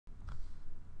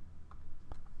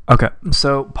Okay,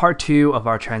 so part two of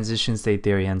our transition state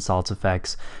theory and salt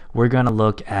effects, we're going to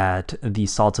look at the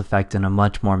salt effect in a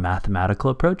much more mathematical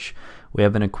approach. We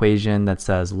have an equation that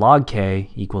says log k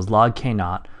equals log k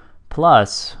naught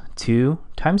plus 2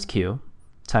 times q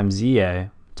times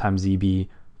za times zb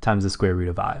times the square root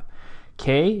of I.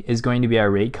 K is going to be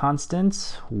our rate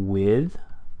constant with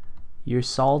your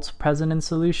salt present in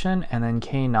solution, and then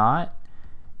k naught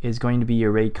is going to be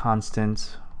your rate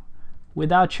constant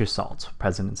without your salt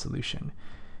present in solution.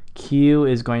 Q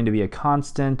is going to be a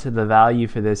constant. The value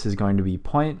for this is going to be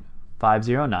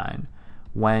 0.509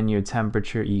 when your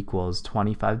temperature equals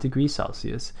 25 degrees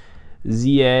Celsius.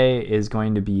 ZA is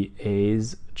going to be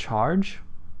A's charge.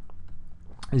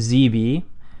 ZB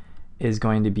is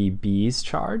going to be B's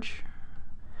charge.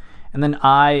 And then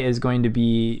I is going to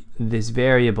be this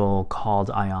variable called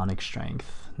ionic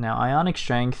strength. Now, ionic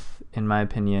strength, in my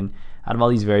opinion, out of all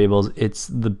these variables, it's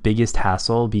the biggest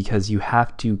hassle because you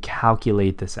have to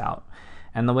calculate this out.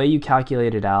 And the way you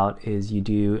calculate it out is you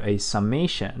do a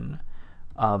summation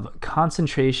of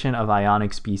concentration of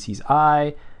ionic species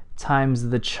I times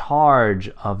the charge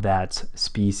of that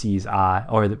species I,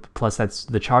 or plus that's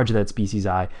the charge of that species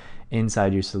I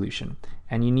inside your solution.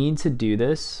 And you need to do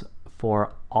this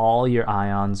for all your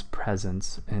ions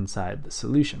present inside the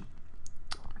solution.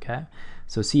 Okay,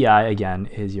 so Ci again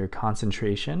is your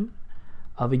concentration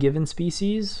of a given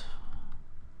species,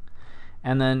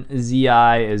 and then Zi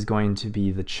is going to be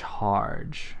the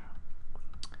charge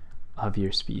of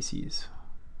your species.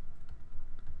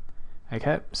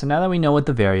 Okay, so now that we know what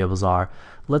the variables are,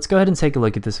 let's go ahead and take a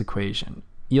look at this equation.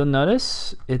 You'll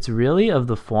notice it's really of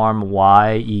the form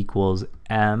y equals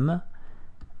mx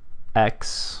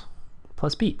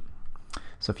plus b.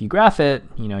 So if you graph it,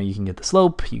 you can get the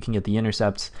slope, you can get the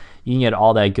intercepts, you can get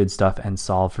all that good stuff and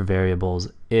solve for variables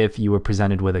if you were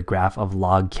presented with a graph of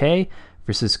log k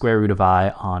versus square root of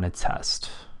I on a test.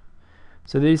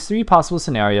 So these three possible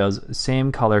scenarios,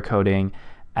 same color coding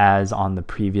as on the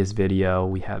previous video.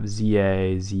 We have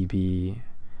ZA, ZB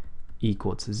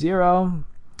equal to 0,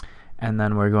 and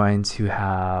then we're going to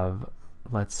have,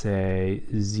 let's say,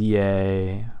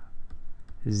 ZA,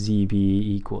 ZB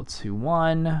equal to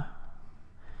 1,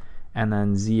 and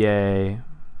then ZA,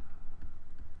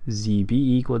 ZB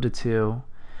equal to 2.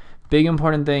 Big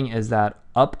important thing is that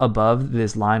up above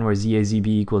this line where ZA, ZB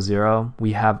equals 0,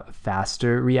 we have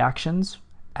faster reactions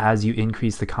as you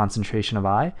increase the concentration of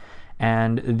I.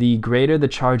 And the greater the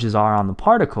charges are on the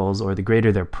particles, or the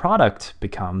greater their product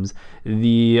becomes,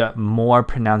 the more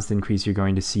pronounced increase you're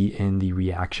going to see in the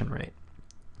reaction rate.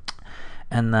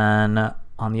 And then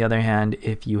on the other hand,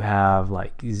 if you have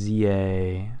like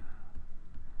ZA,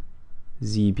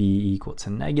 ZB equal to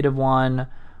 -1,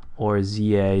 or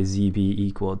ZA, ZB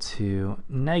equal to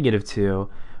 -2,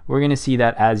 we're going to see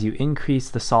that as you increase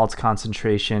the salt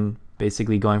concentration,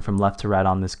 basically going from left to right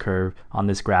on this curve, on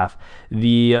this graph,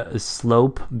 the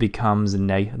slope becomes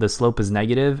the slope is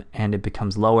negative and it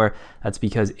becomes lower. That's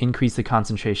because increase the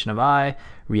concentration of I,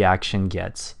 reaction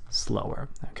gets slower.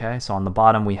 Okay, so on the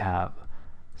bottom we have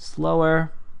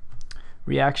slower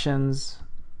reactions,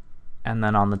 and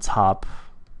then on the top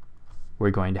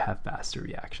we're going to have faster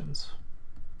reactions.